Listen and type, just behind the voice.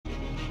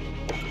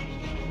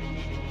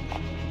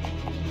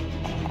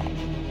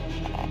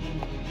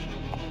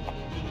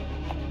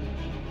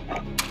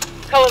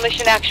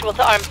Coalition actual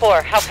to Arm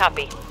 4. How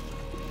copy?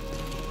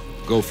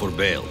 Go for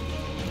bail.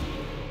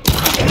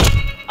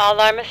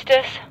 All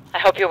armistice? I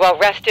hope you're well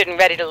rested and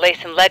ready to lay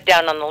some lead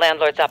down on the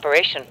landlord's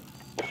operation.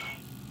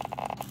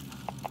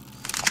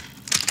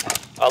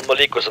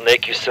 Al-Malik was an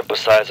AQ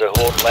sympathizer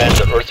who owned land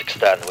in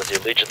Urzikstan when the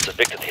Allegiance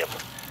evicted him.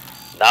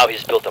 Now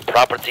he's built a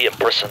property and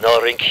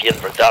personnel ring in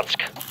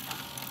Verdansk.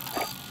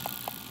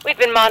 We've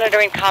been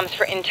monitoring comms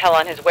for intel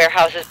on his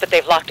warehouses, but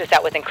they've locked us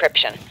out with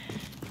encryption.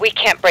 We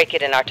can't break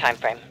it in our time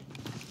frame.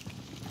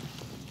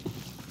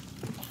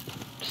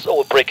 So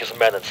we'll break his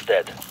men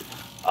instead.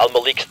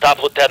 Al-Malik's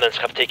top lieutenants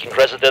have taken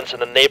residence in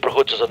the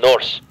neighborhoods of the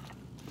north.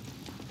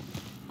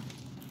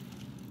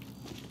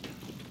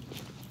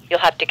 You'll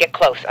have to get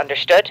close,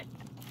 understood?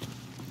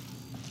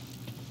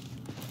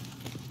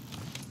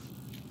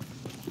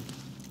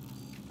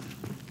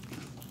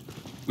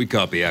 We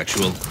copy,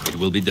 actual. It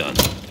will be done.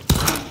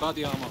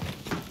 Body armor.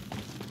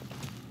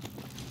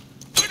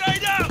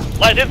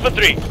 Light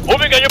infantry,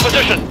 moving on your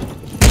position.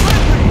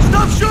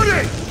 Stop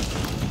shooting!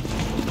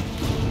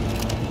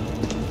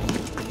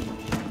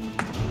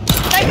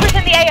 Snipers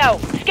in the AO.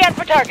 Scan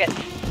for targets.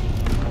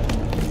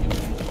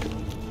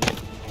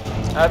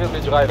 I will be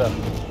driver.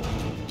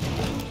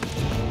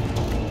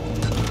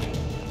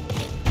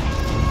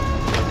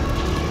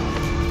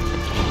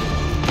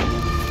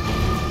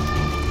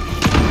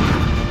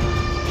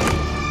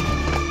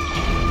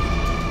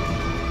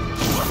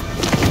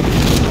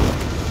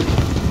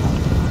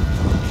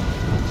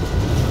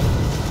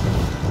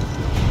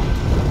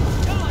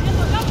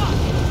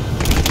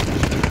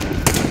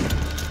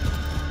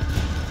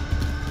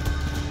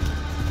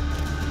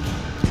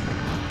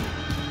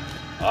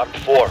 Armed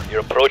 4, you're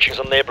approaching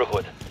the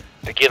neighborhood.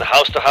 Begin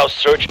house-to-house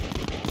search.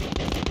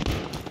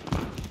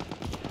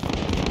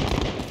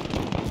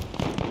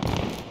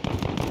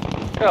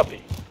 Copy.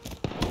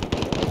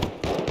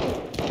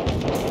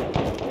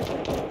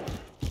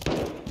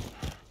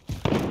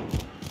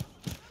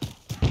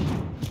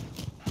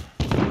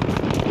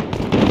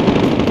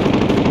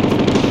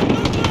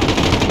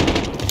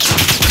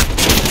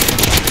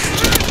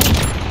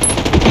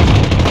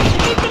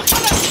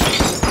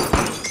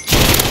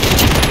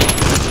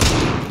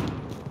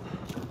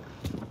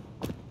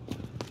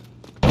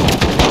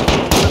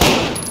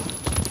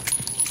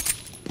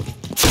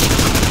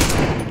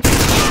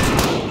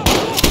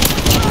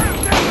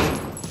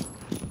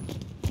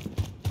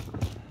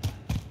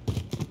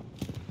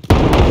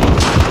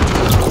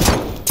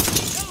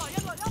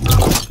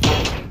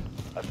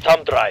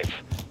 Thumb drive.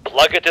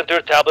 Plug it into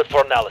your tablet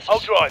for analysis. I'll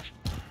drive.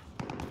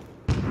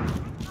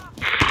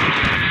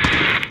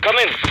 Come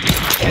in.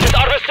 Is it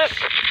armistice?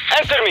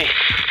 Answer me.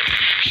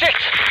 Shit!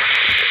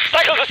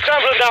 Cycle the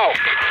scrambler now.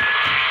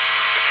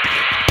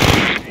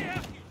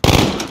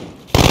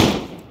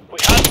 We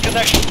have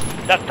connection.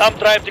 That thumb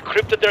drive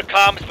decrypted their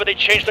comms, but they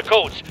changed the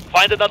codes.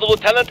 Find another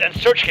lieutenant and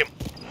search him.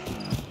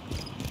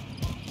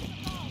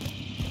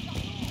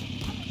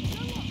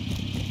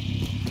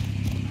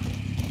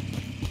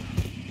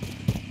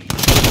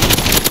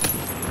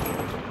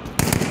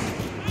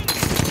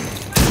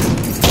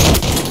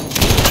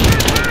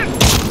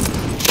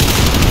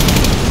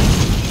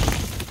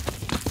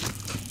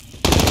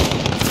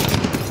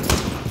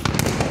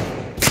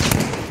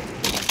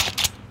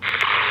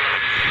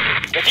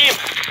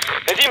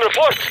 Nadim,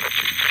 report!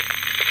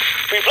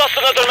 We've lost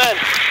another man.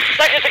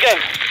 Stack it again.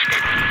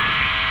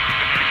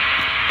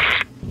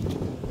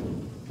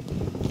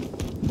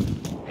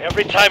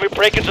 Every time we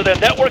break into their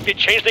network, they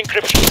change the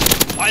encryption.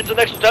 Find the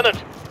next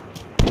lieutenant.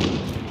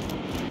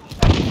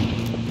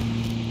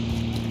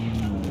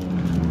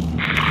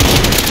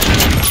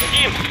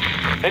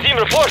 Nadim,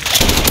 report!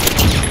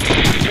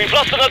 We've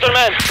lost another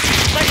man.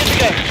 Stack it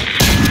again.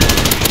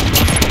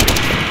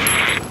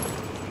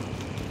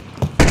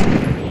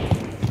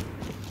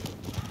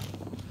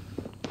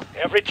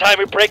 Every time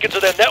we break into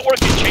their network,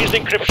 they change the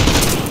encryption.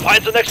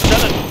 Find the next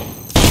lieutenant.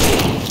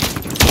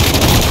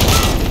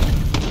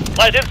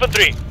 Light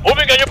infantry,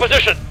 moving on your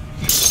position.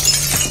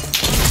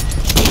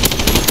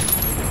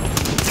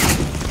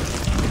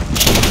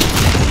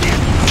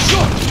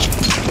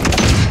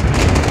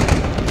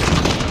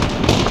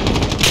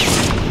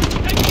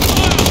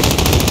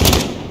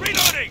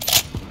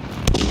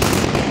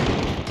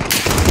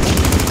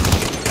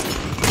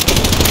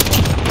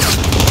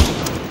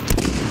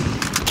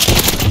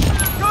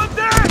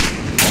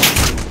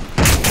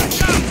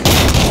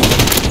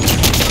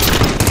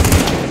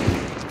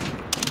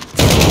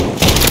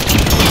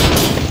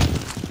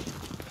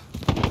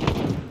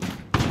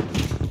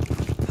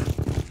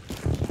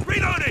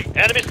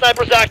 Enemy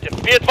snipers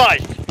active. Be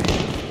advised.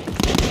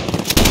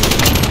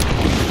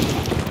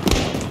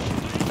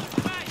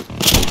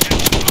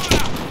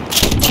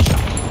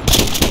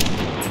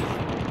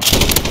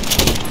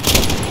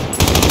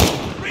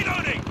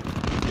 Reloading.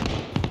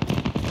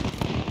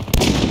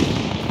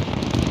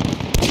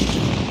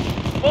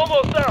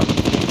 Almost there.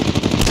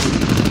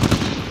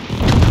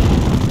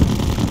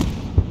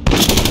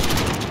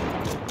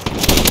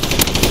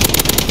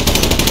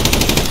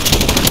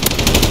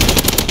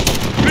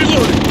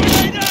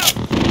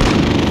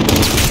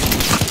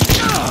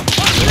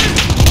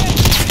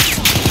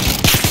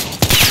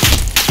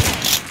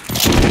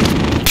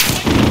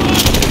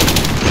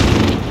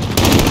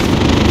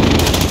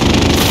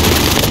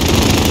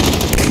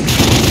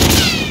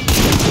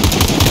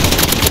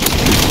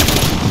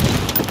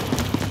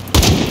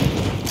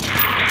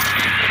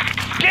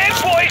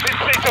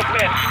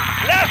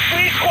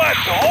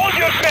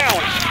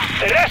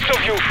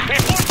 of you,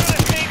 report to the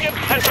stadium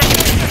and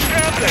protect the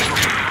scramblers.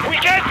 We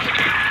get...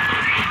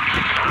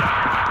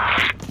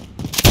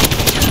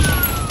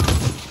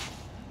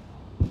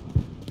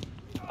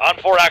 On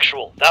 4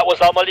 actual. That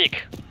was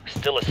Al-Malik.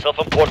 Still a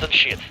self-important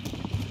shit.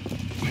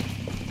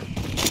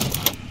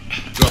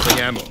 Dropping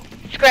ammo.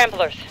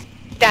 Scramblers.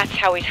 That's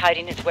how he's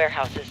hiding his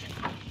warehouses.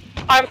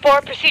 Arm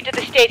 4, proceed to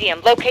the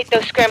stadium. Locate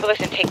those scramblers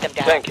and take them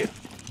down. Thank you.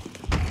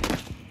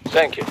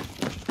 Thank you.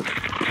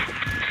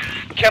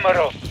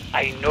 Kemarov,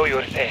 I know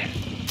you're there.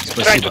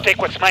 You try to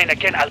take what's mine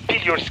again, I'll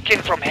peel your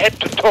skin from head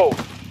to toe.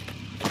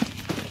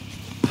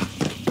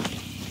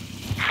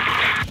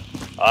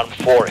 On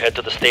 4, head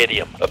to the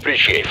stadium.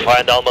 Appreciate.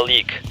 Find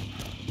Al-Malik.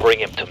 Bring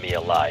him to me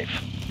alive.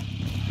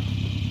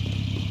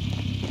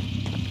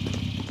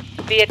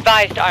 Be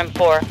advised, Arm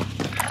 4.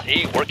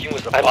 See, working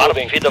with a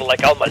bottom feeder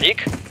like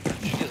Al-Malik?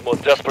 She's more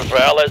desperate for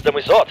allies than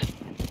we thought.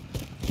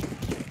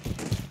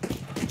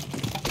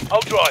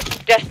 I'll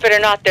drive. Desperate or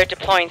not, they're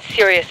deploying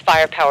serious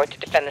firepower to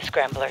defend the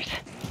scramblers.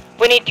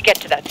 We need to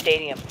get to that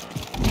stadium.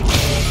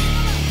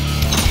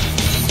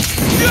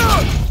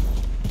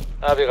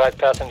 I'll be right,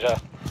 passenger.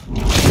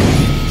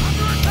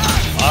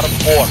 Arm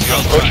 4, you're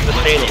approaching the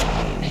stadium.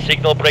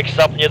 Signal breaks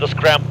up near the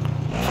scram.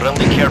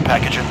 Friendly care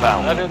package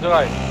inbound. I will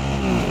drive.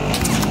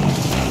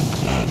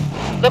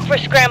 Look for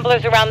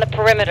scramblers around the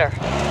perimeter.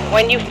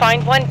 When you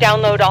find one,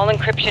 download all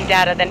encryption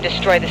data, then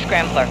destroy the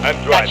scrambler. I'm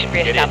driving. That should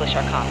reestablish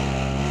our comms.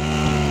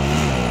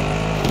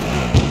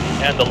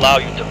 And allow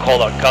you to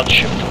call our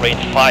gunship to rain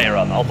fire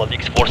on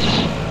Al-Malik's forces.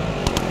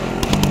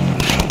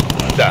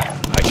 There,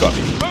 I got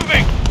you.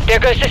 Moving! There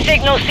goes the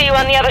signal. See you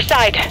on the other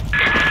side.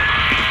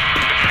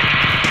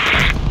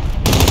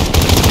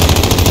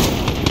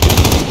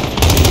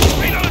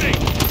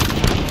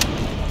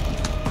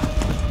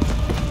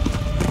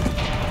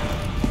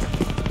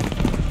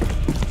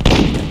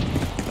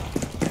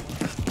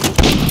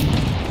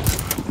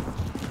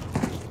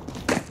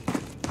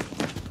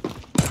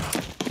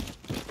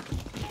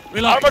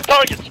 Reloading! Armored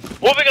targets,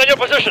 moving on your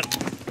position.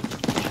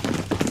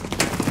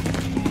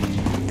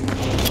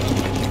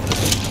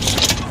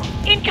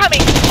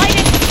 Incoming! Light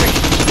infantry!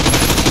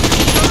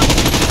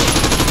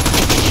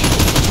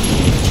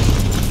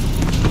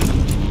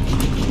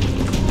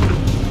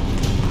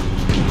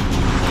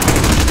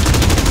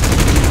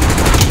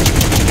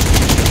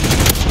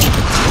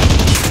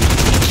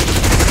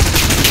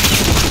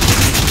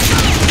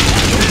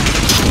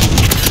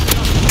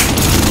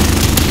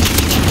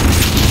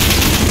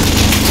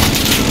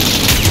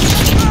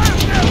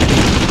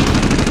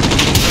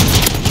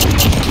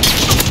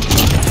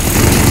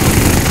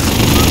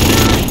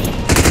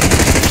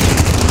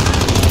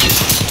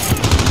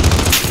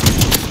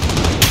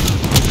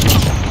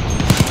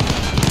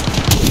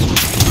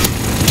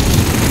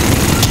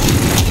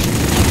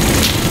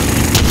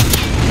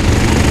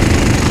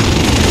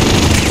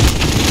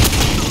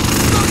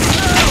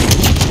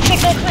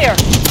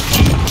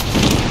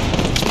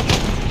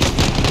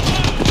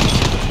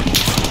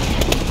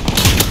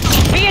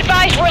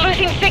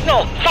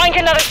 Find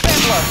another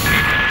scrambler.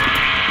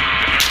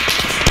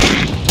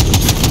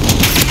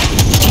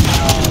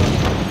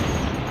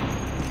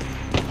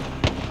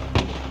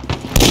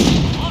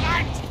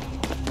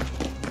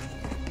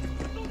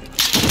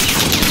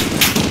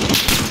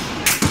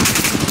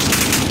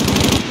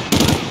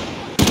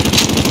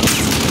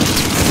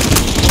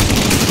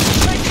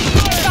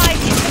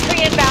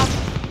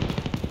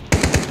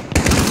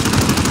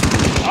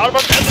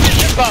 Armored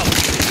enemies inbound.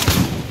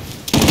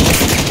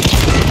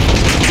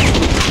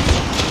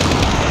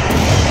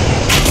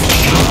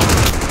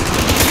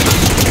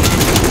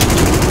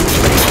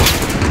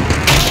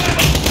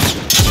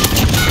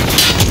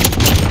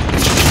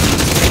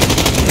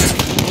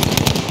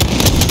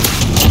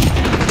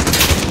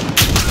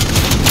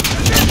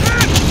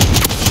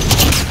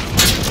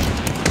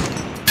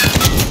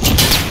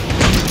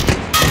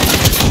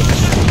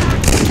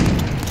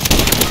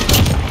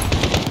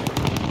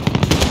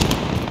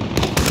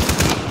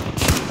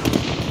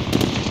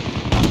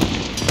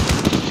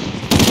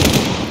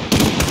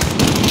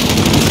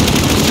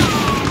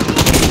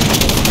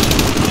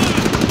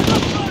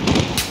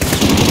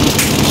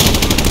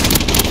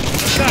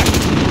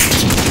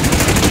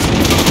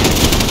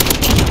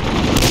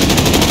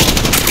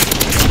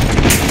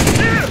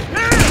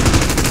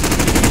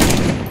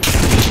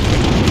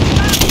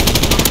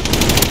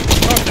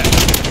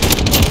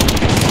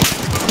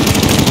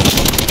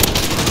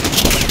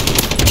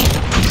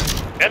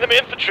 Enemy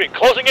infantry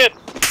closing in.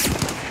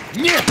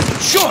 Yeah,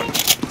 sure.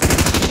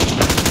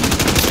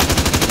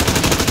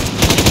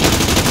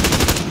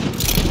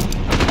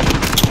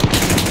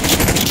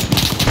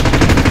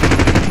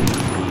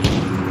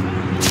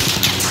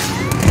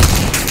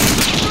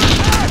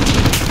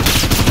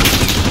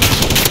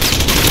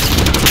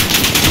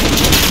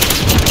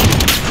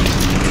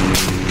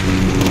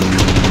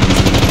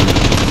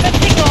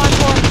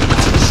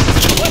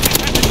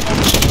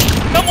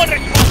 Someone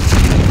respond.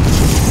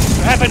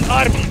 You have an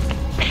army.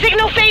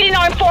 Signal fading,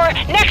 Arm 4.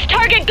 Next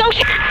target, go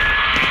to...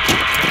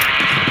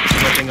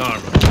 Getting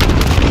armor.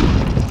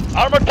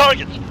 Armored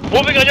targets,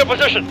 moving on your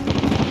position.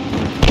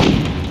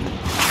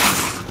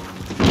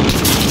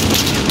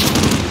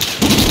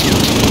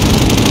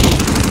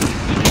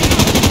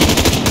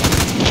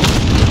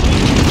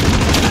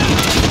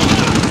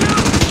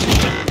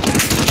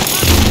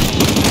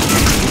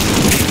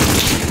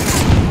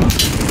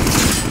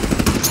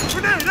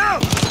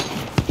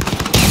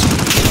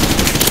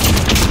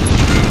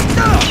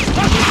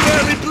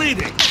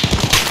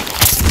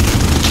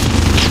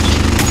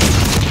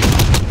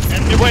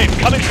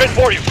 Straight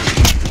for you.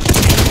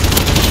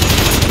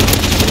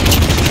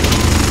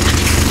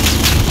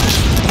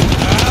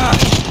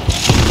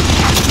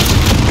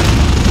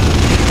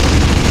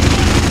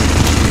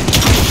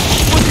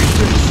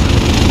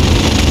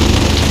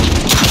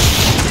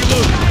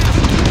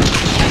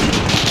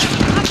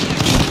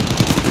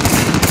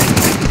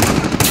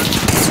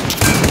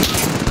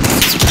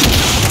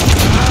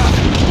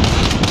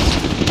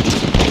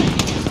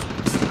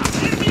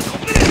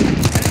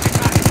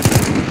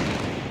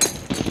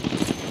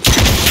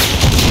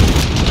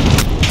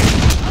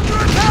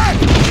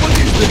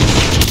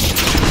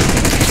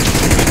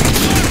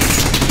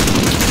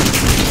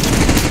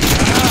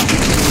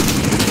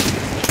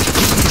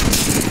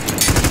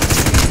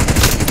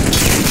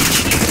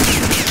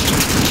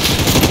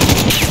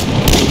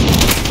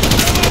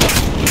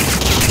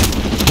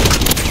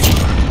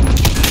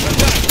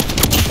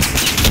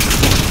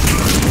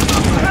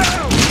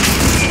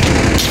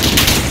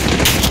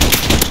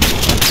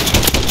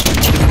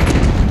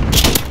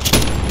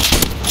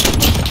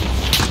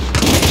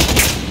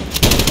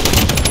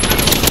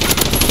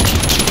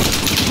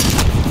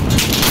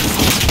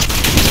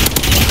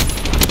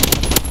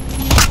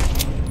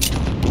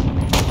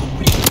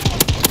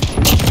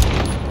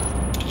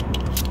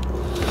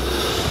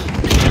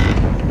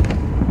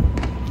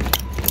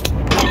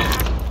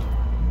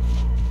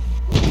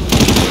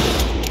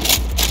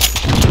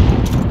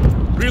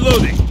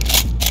 Reloading.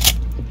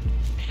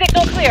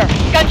 Signal clear.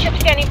 Gunship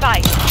standing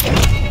by.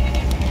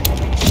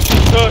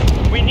 Sir,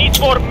 we need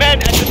more men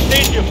at the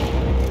stadium.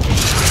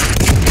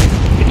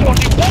 It's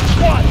only one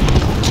squad.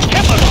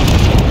 Cameron,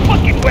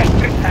 fucking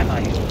Western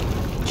ally.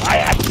 I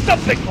have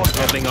something for them.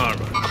 Dropping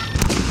armor.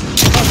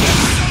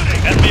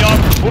 Enemy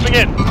armor, moving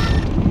in.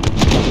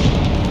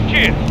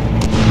 Cheers.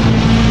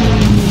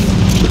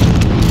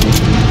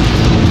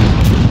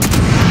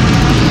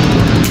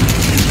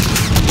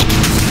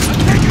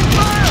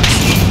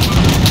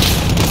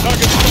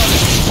 Target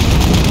spotted.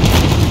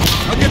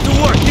 I'll get to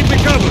work. Keep me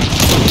covered.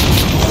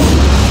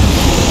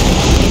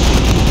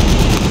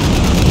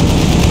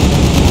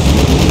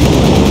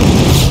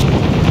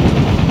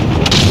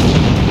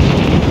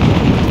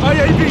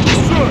 IAV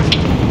destroyed.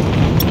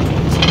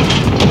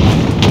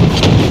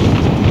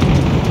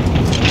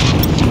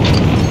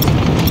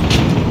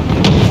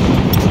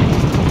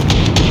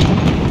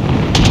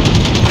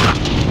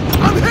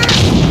 I'm hit.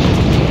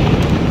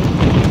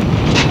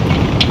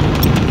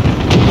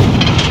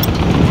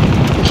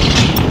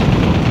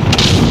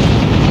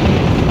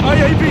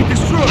 IAV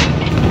destroyed!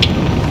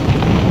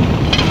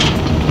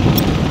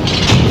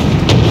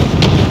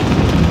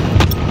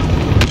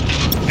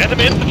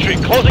 Enemy infantry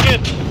closing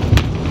in.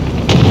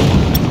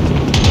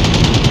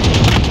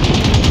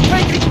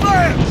 Taking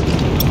fire!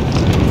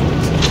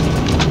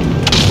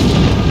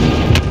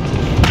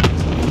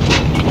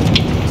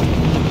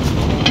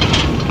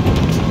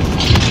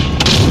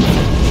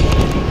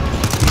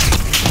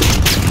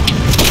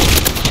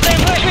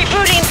 Flammers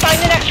rebooting. Find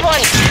the next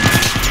one.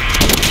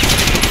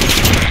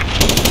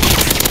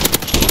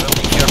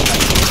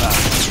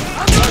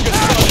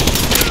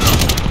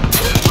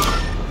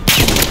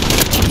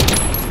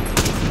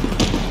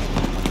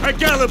 At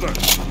caliber!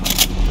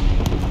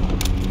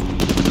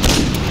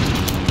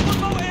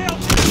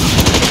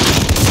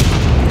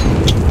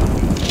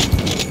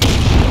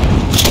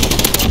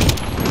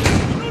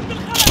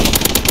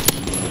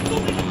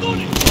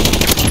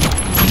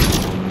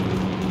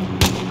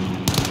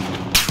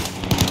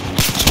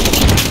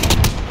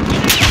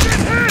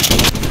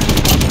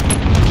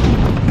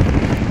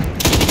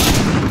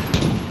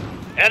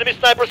 Enemy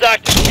snipers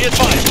active. Be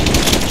advised.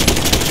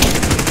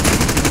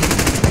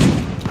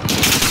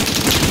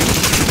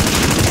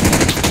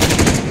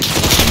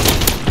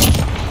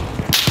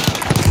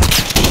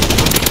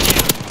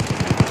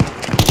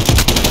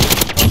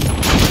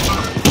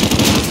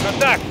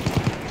 Contact.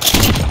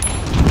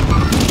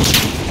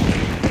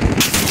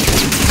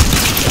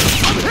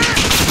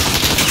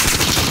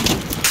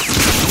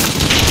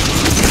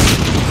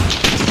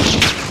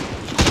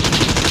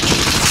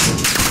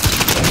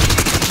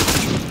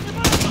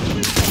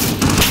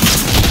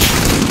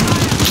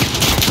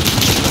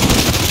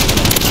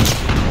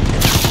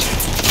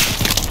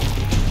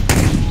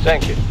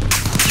 Thank you.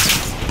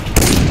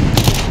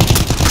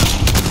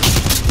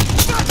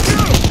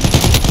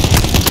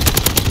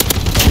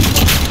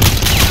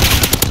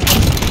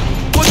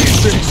 What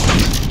is this?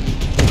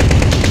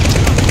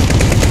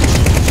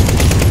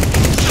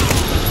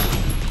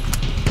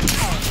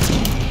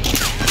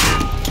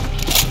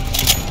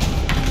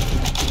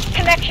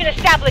 Connection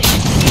established.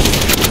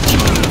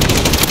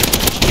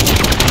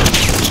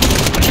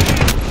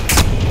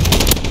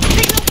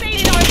 Signal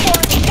faded, R4.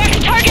 Next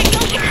target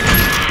closer.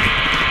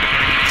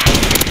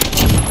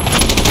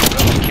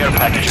 Care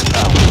package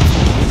inbound.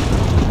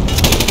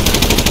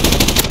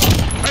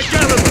 At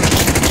caliber!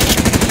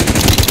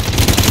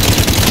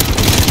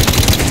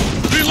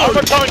 Armor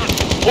Reloading! target.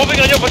 Moving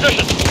on your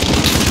position.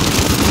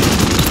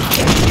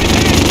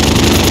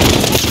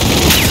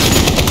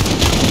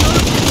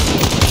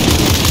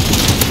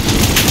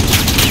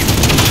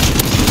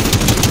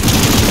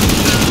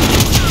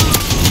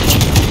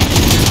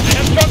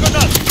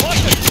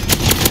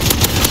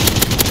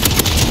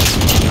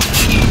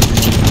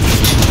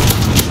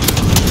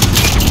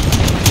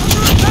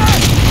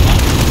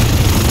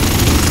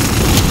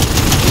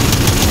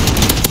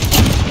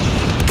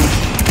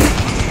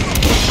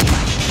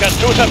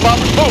 that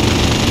bomber smoke!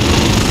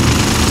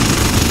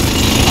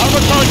 Armor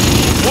target,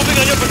 moving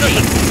on your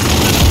position!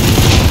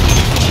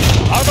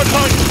 Armor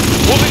target,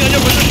 moving on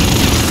your position!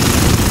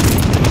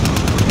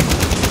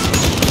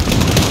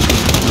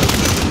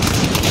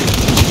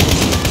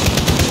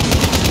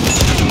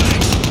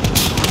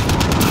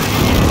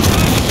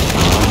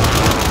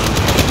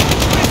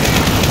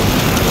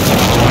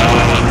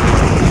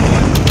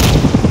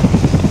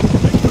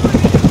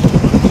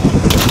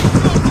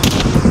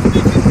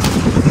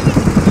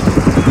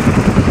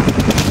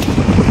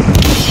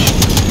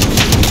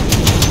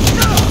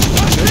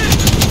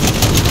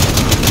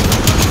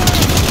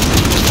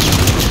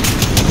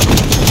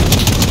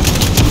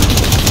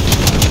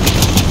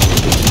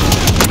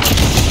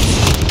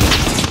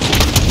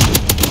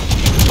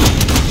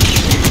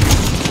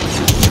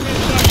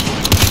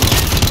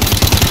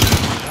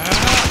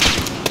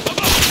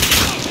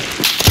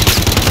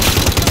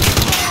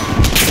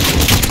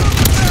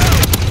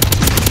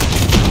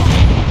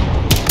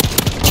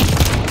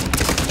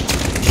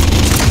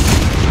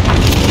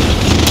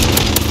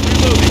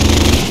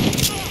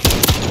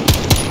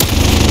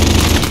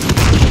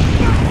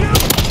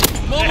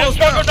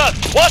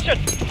 Watch it!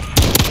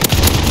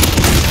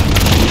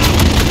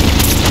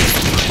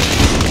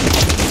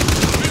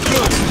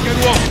 Good. Get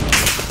one.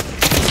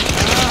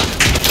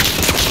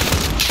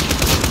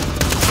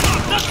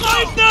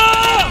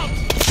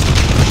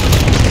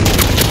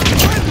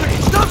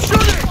 Stop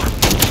shooting!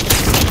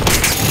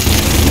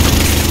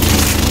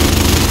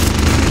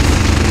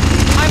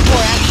 I'm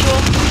 4 actual.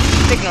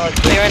 Signal is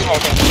clear and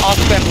holding. All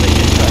scramble is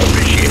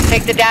destroyed.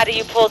 Take the data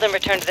you pulled and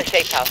return to the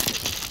safe house.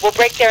 We'll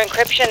break their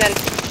encryption and...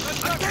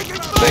 Thank you.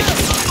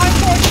 I'm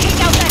 4, take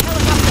out that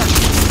helicopter!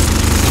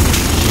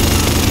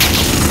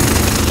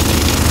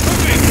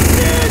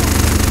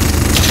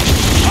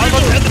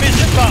 Armored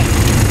enemies inbound!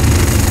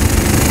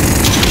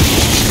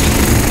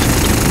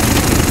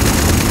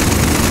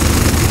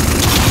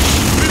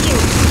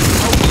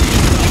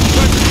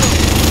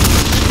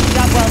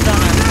 Job well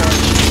done, I'm 4.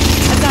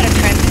 I've got a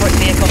transport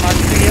vehicle marked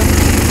for you.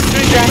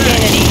 Drop in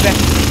and egress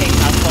to the safe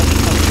house while we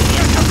come to the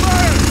end.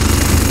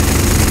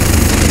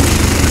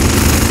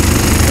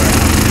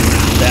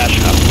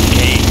 Dash up,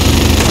 okay?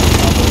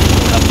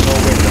 Almost have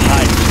nowhere to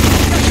hide.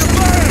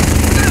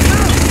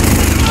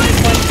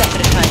 One step at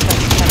a time,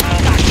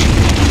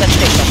 let's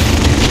take them.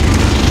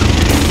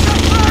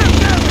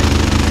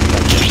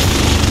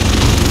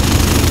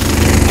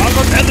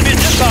 Armored enemies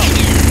inbound!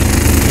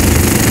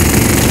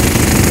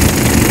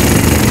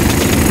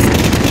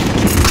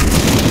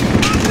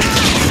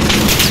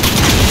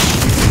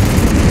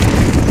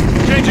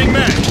 Changing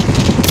man.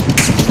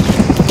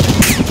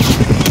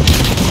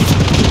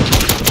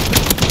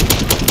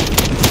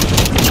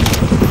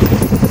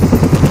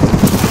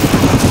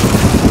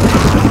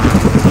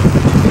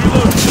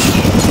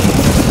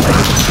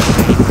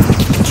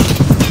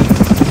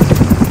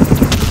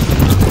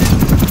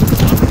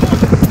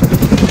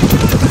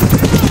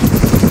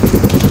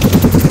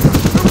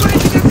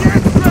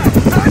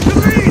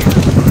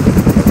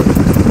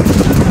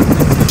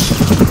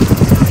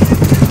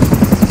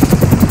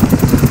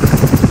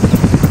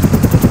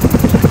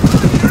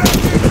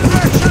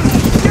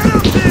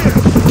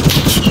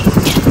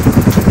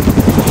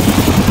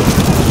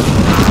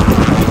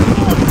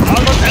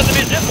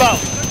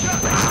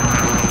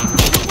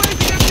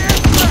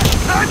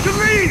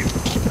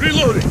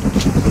 Reloading!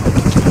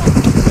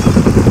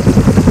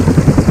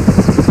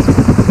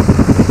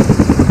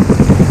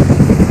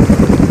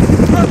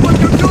 Stop what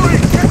you're doing! Get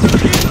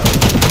to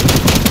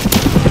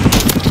the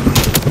helo!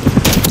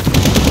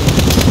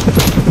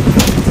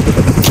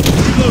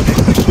 Reloading!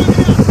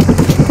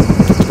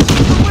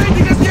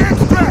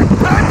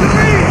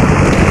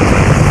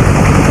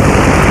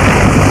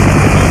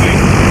 We're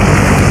waiting at the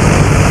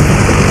extract! Time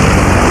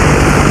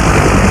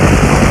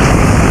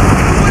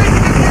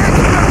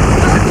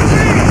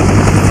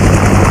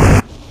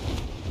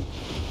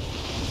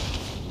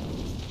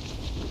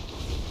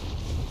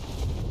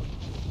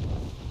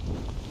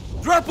to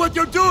leave! Drop what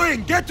you're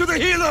doing! Get to the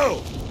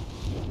helo!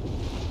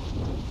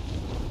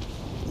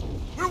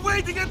 We're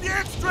waiting at the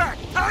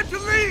extract! Time to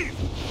leave!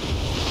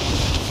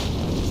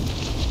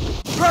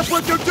 Drop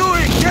what you're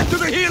doing! Get to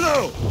the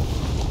helo!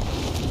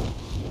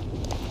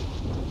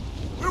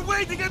 We're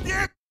waiting at the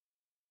extract!